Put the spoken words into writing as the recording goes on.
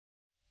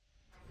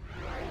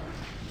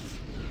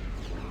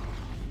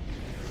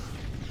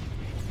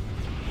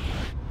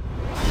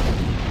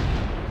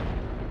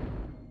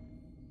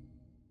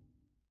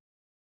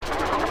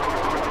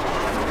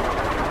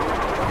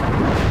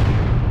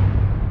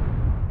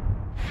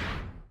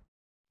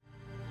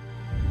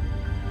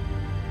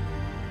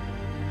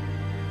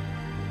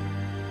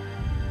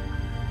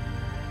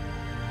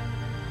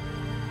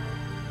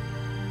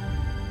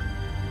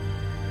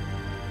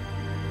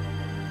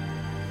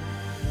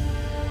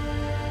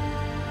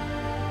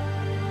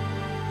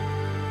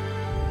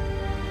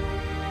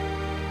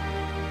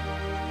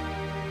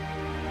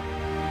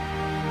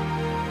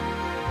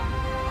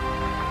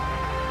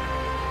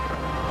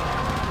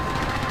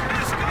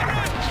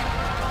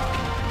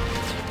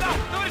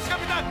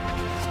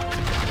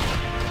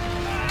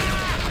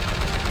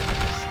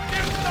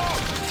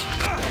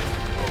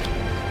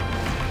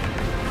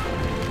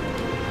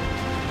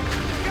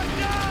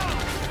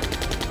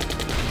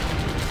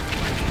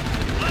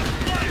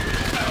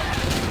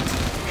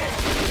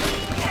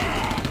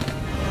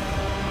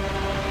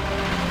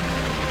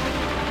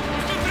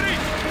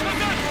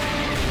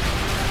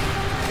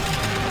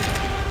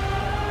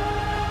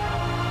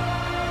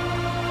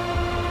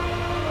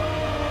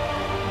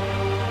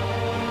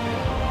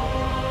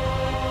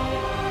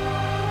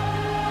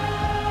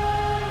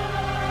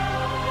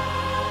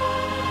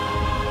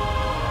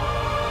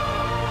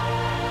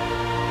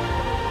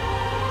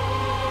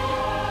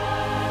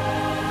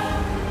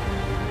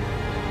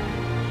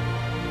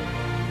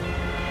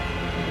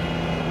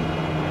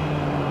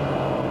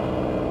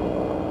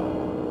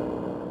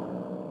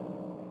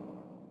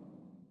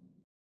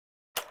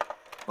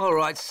All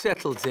right,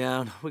 settle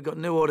down. We've got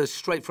new orders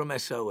straight from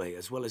SOE,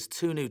 as well as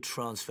 2 new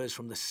transfers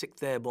from the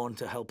 6th Airborne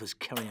to help us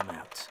carry them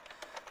out.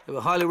 They were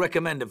highly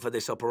recommended for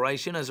this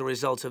operation as a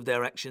result of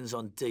their actions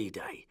on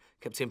D-Day.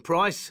 Captain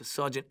Price,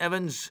 Sergeant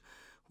Evans,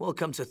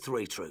 welcome to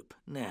 3 Troop.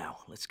 Now,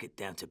 let's get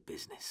down to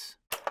business.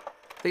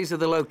 These are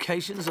the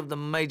locations of the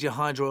major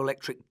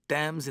hydroelectric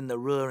dams in the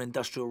Ruhr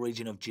industrial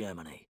region of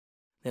Germany.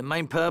 Their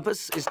main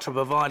purpose is to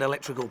provide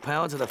electrical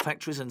power to the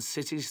factories and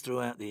cities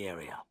throughout the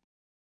area.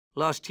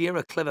 Last year,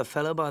 a clever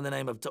fellow by the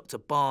name of Dr.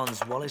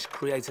 Barnes Wallace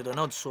created an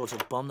odd sort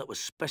of bomb that was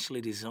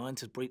specially designed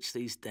to breach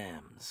these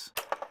dams.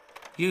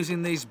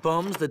 Using these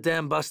bombs, the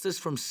dam busters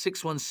from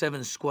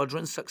 617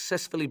 Squadron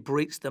successfully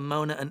breached the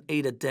Mona and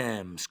Eder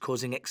dams,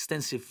 causing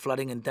extensive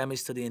flooding and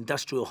damage to the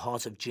industrial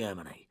heart of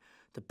Germany.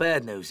 The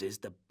bad news is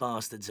the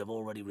bastards have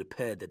already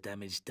repaired the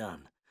damage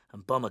done,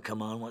 and Bomber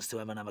Command wants to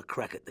have another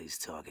crack at these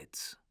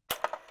targets.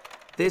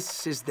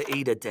 This is the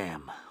Eder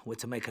Dam. We're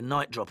to make a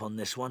night drop on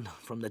this one.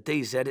 From the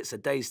DZ, it's a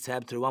day's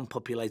tab through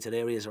unpopulated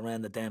areas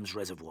around the dam's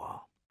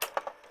reservoir.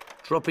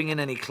 Dropping in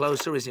any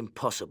closer is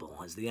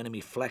impossible, as the enemy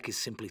flak is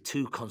simply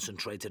too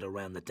concentrated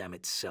around the dam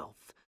itself.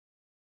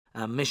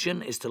 Our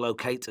mission is to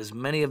locate as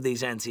many of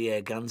these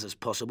anti-air guns as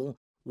possible,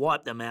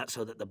 wipe them out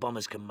so that the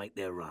bombers can make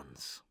their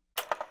runs.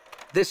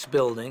 This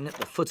building at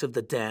the foot of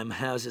the dam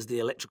houses the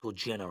electrical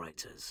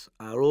generators.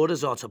 Our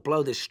orders are to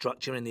blow this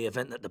structure in the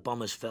event that the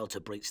bombers fail to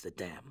breach the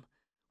dam.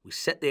 We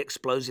set the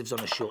explosives on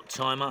a short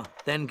timer,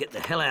 then get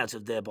the hell out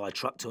of there by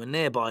truck to a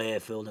nearby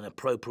airfield and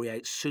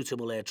appropriate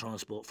suitable air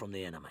transport from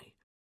the enemy.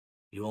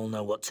 You all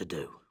know what to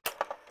do.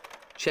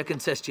 Check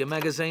and test your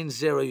magazines,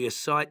 zero your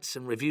sights,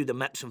 and review the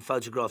maps and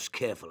photographs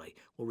carefully.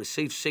 We'll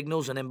receive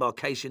signals and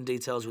embarkation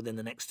details within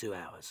the next 2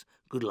 hours.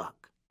 Good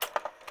luck.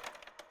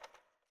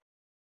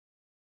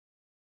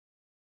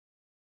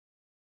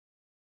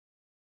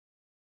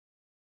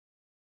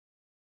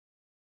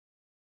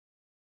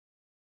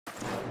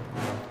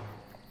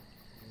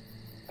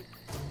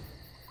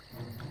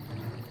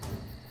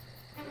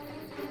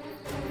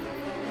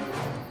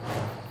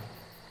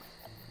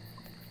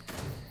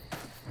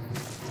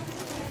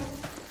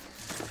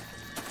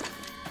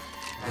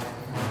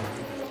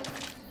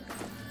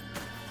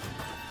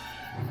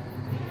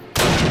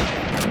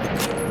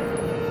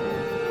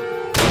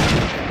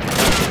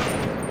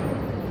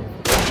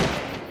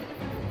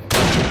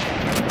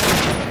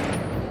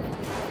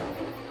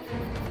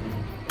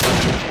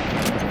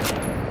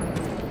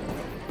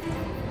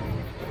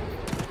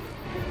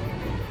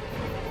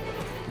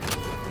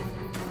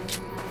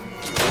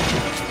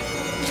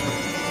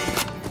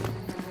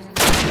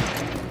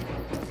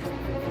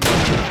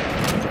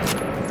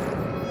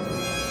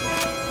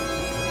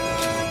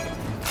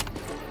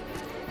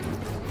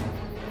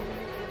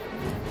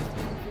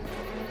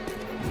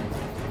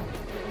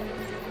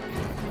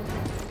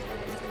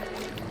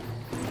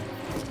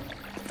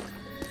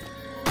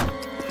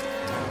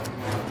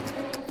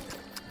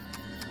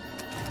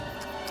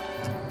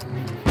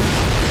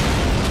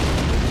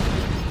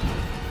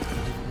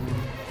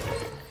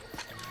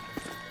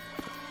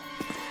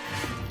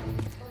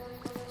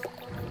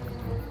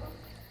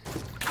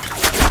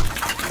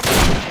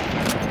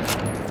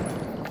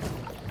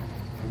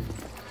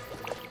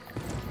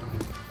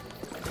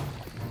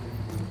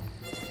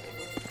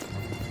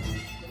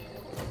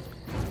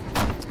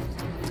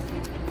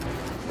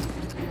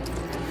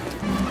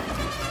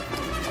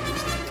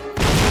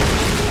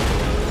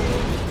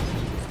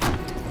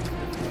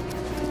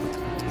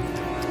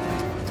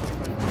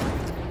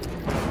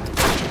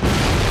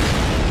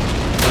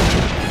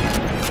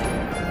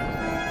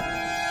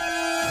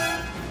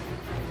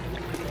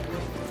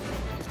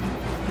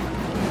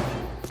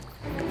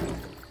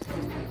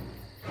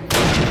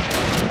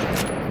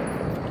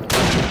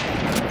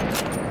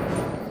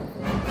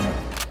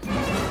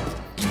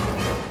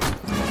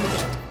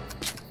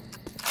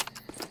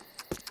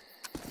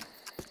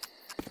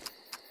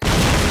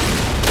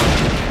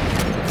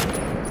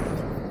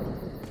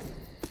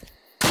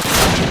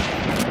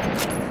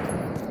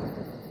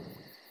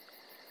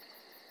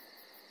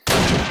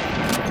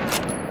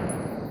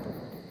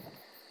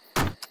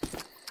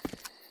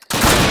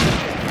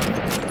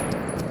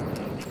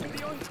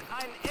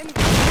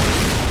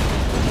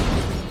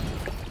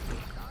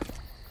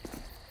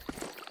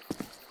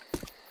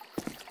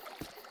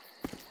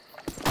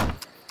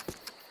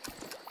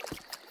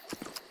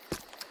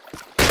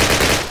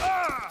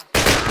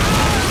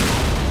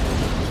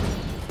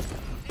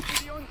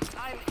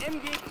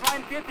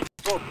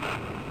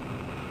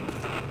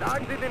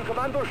 Sagen Sie dem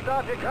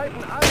Kommandostab, wir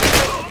greifen an.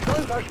 Sie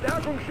sollen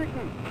Verstärkung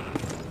schicken.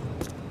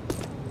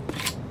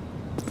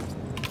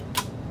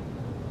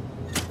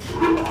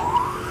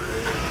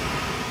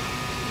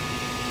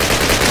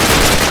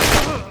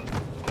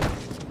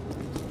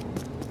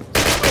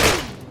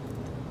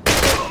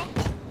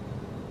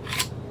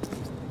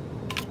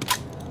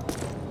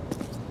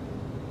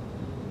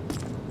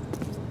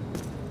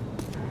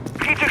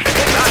 Kritische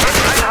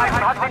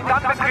Einheiten hat den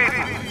Damm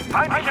betreten.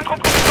 Feindliche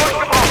Truppen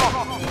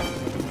durchgebrochen.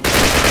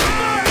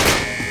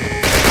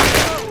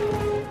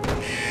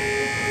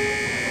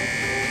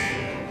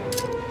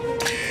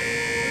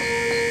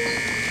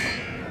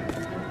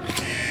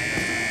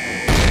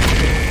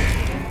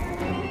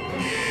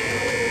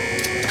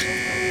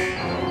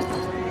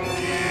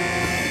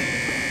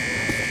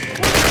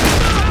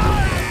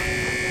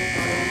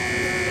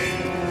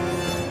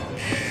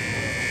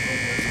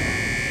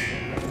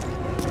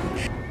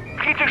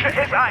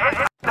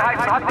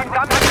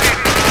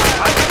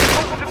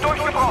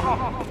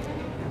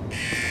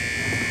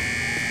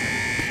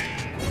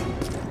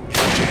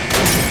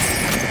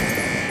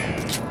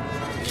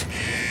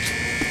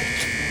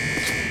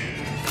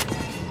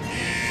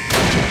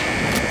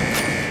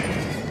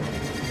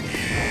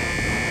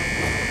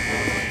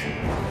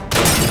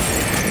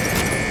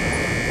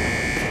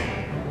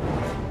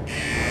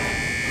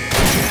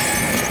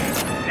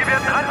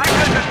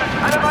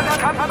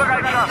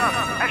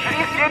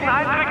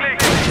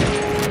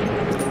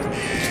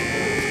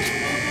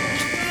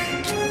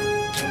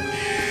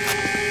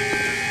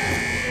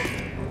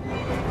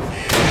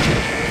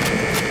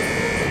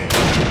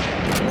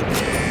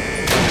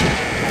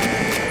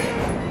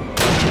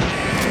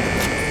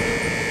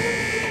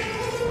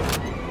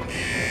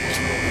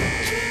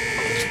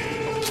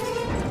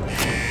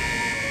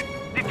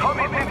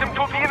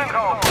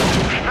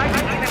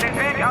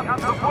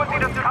 Kampf, bevor sie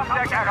das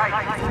Kraftwerk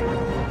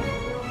erreichen.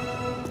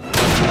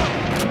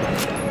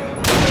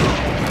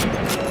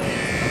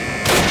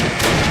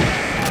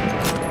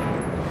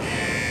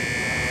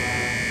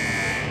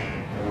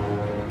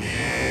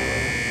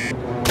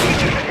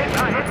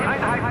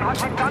 SAS-Einheiten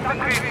hat den Land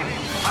betreten.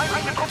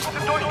 Feindliche Truppen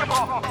sind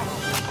durchgebrochen.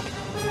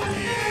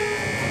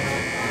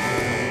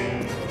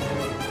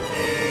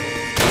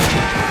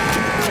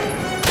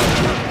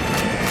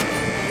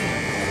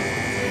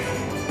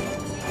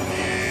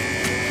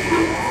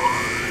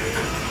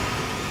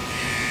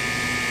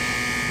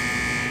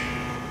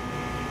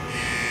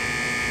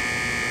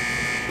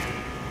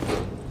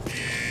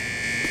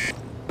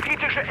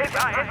 Kritische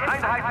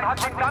SAS-Einheiten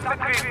hat den Land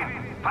betreten.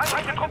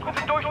 Feindliche Truppen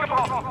sind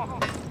durchgebrochen.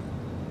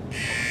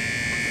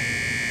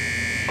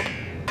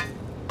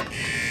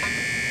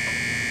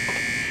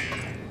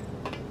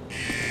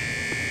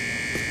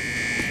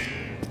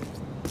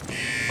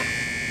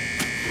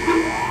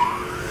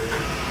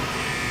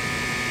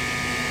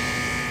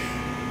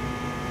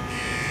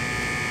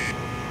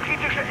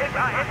 Kritische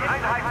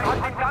SAS-Einheiten hat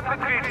den Land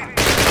betreten.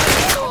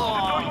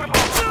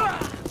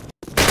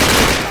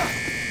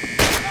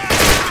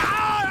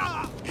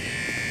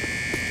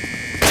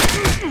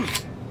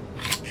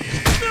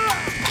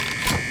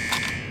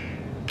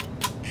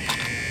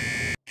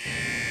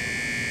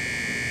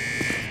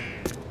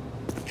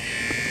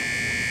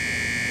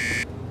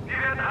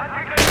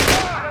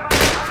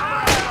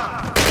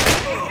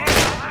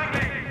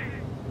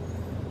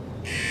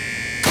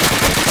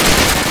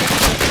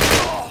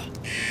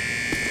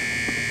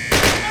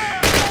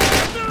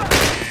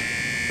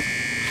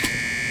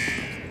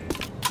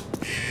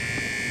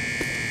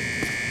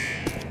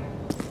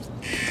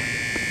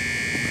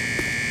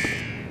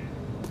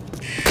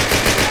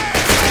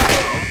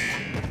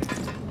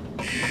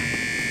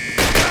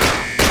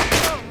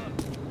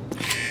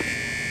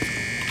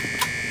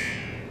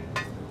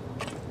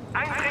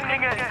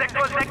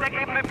 Sektor 6,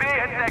 Ebene B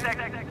entdeckt.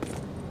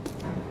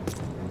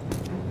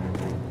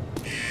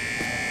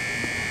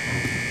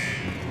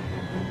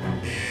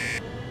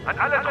 An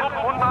alle Truppen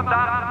unten am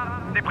Dach.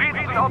 Die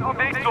Briten sind auf dem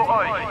Weg zu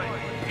euch.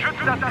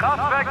 Schützt das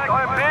Kraftwerk in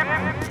eurem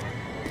Leben.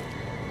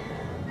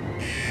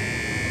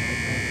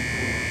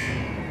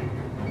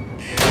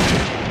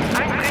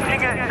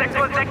 Eindringlinge,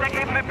 Sektor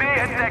 6, Ebene B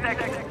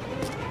entdeckt.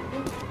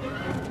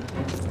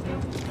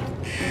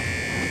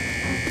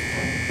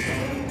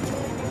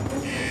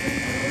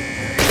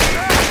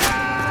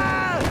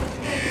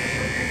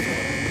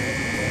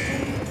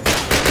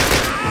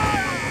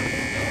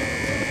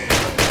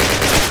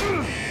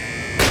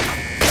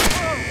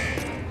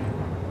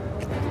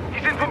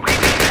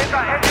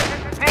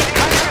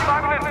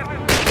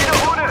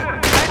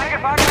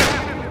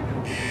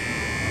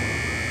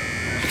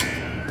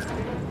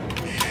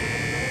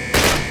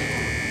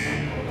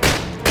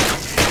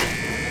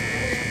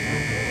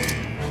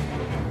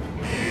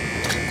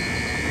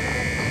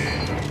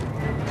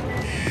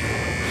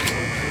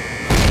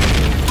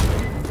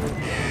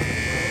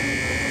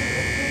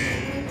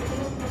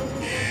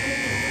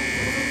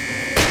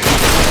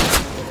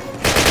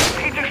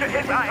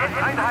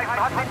 SAS-Einheiten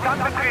hat den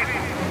Land betreten.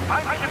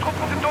 Feindliche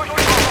Truppen sind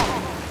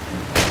durchgebrochen.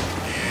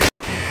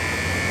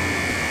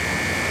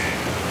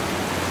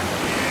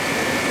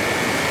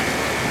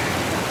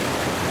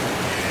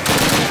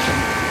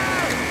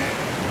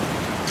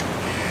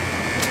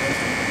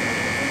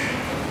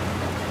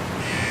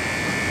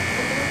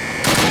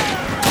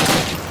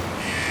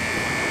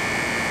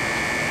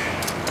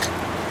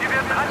 Sie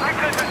werden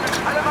angegriffen.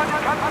 Alle Mann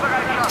in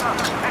Kampfbereitschaft.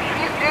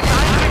 Erschließt jeden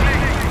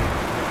Eindringling.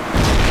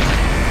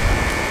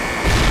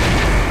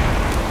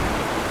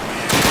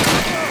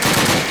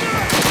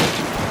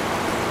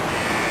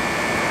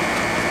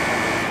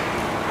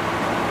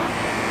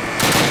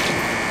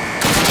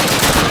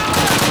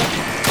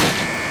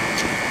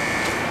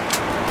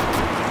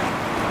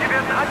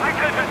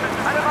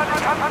 Alle Mann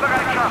in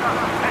Kampfbereitschaft!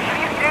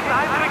 Erschließt jeden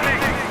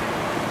Eindringling!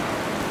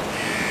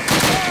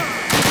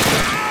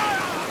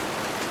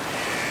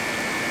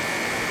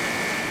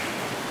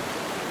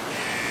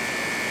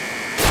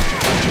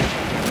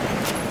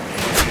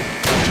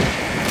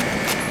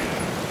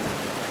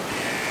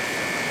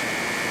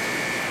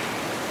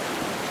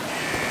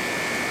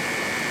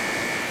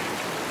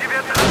 Sie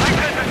werden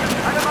angegriffen!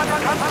 Alle Mann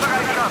in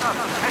Kampfbereitschaft!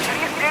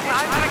 Erschließt jeden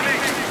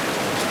Eindringling!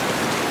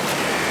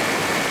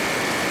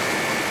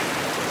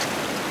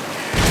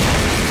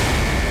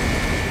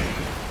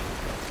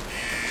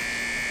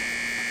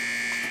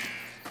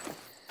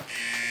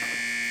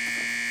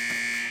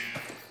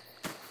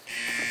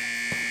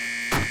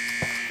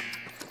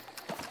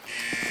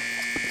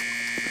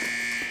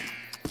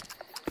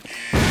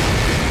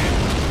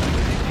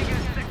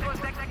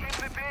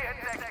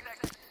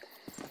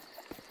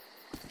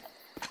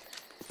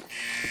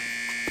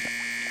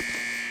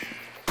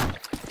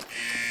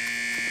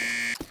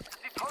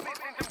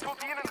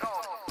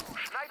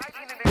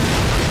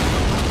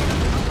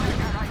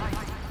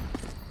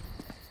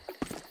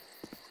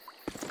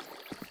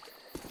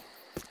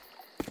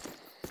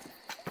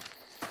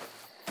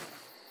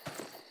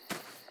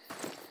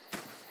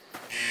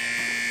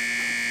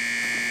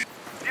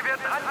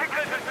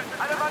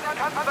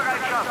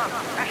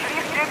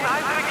 Beschließt jeden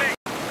Eindringling!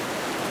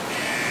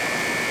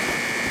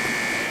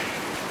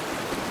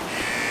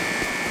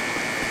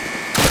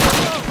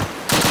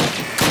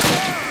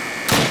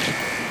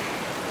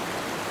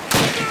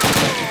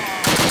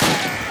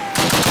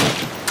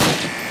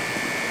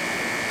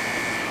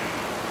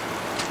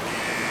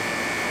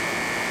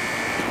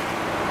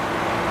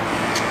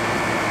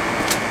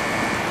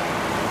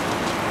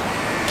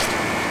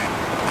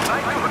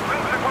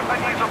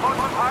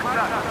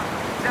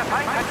 Der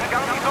Feind hat die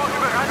Garnison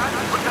überrannt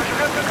und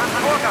zerstört den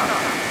Transporter.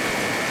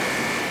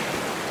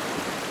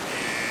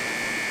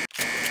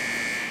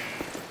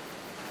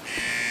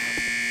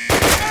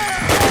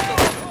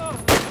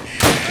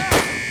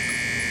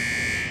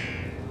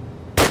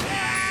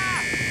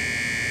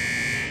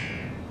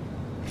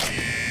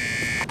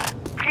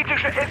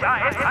 Kritische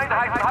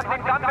SAS-Einheiten haben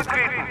den Damm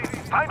betreten.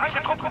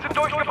 Feindliche Truppen sind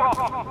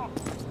durchgebrochen.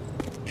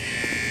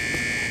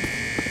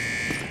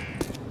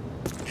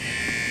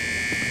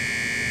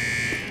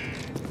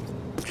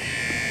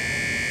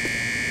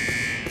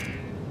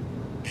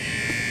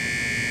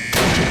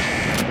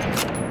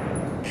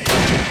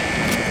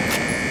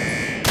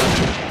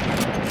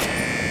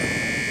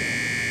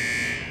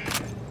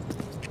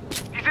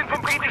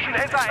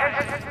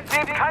 SAS,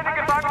 nehmt keine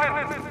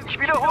Gefangenen! Ich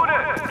wiederhole,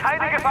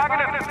 keine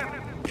Gefangenen!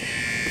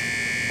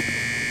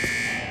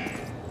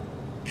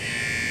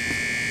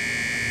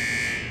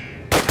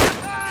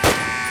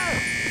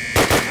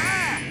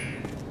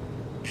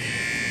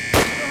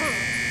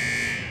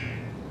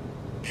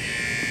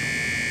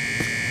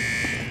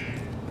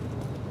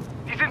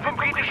 Die sind vom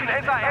britischen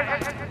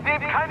SAS,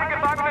 nehmt keine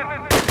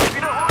Gefangenen! Ich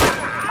wiederhole,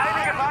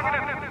 keine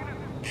Gefangenen!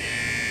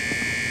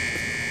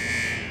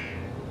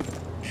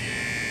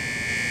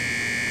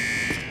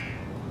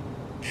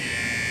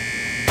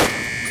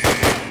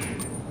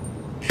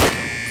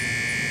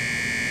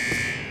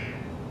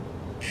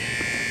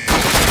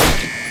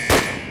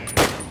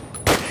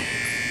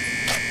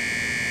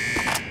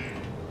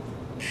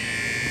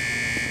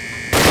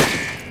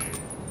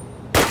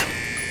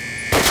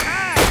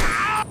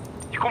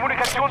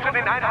 Kommunikation zu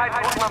den Einheiten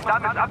unten am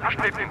Damm ist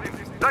abgeschnitten.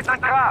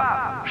 Leutnant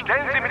Graf,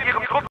 stellen Sie mit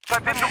Ihrem Trupp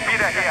Verbindung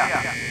wieder her.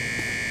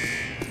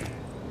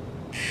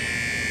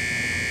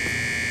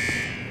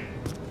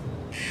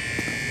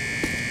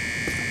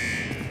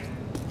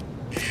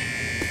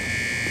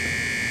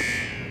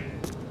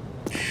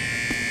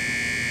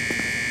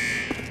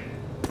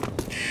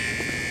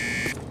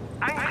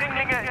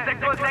 Eindringlinge,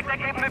 Sektor 6,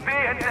 Ebene B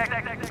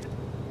entdeckt.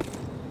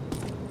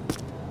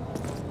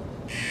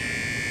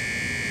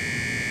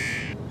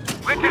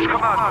 British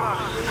Commander,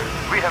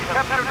 we have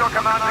captured your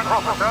commanding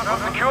officer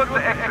and secured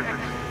the exit.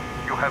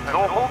 You have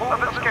no hope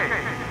of escape.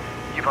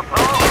 Give up now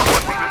what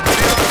we will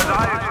clear the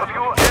lives of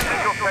you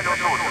and your fellow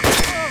soldiers.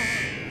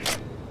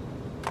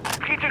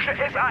 Kritische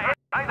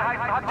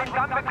SAS-Einheiten haben den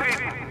Damm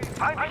betreten.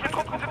 Feindliche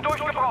Truppen sind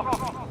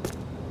durchgebrochen.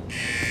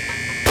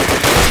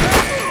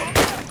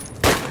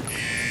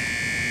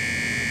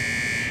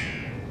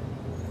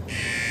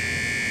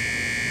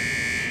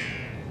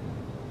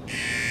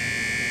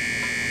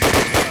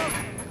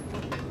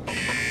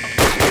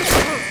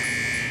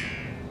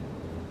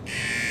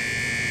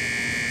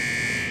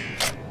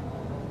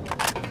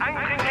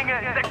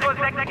 Sektor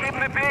 6,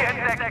 Ebene B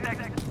entdeckt.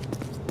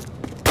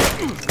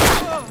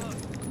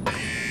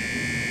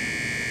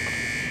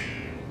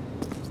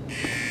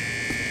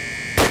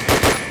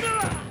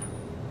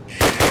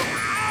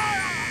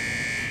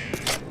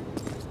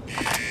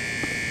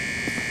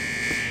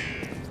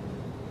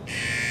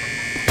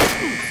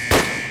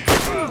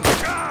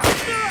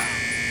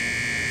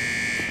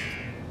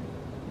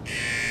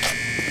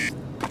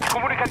 Die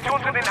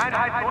Kommunikation zu den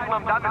Einheiten unten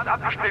am Damm ist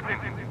abgeschnitten.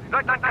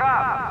 Leutnant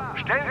Graf,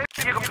 stellen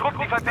Sie Ihrem Trupp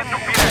die Verbindung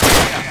wieder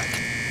her.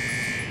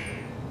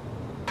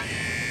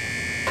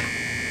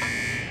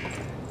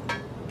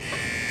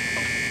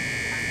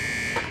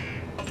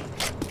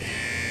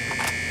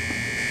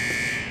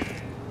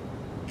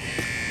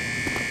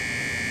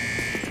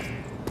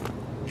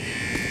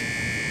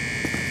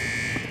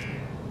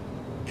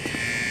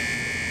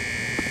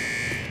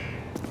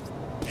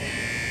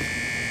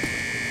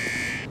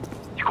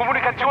 Die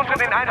Kommunikation zu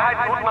den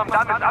Einheiten unten am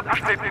Damm ist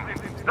abgeschnitten.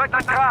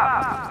 Leutnant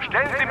Graf,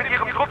 stellen Sie mit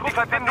Ihrem Trupp die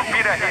Verbindung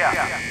wieder her.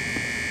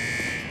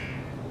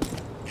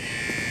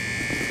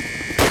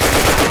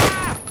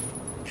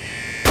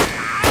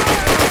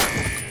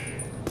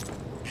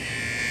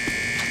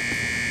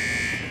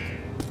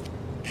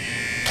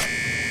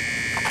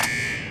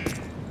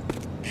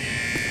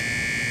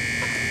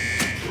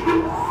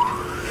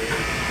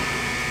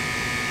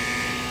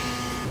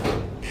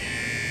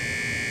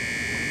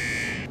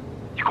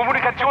 Die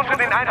Kommunikation zu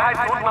den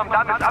Einheiten unten am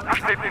Damm ist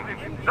abgeschnitten.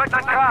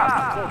 Leutnant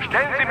Graf,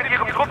 stellen Sie mit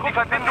Ihrem Trupp die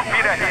Verbindung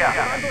wieder her.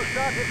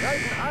 Kommandostab, wir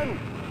greifen an.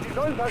 Sie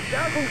sollen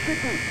Verstärkung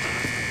schicken.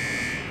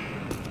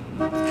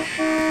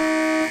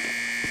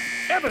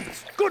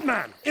 Evans, good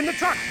man, in the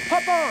truck,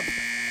 hop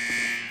on.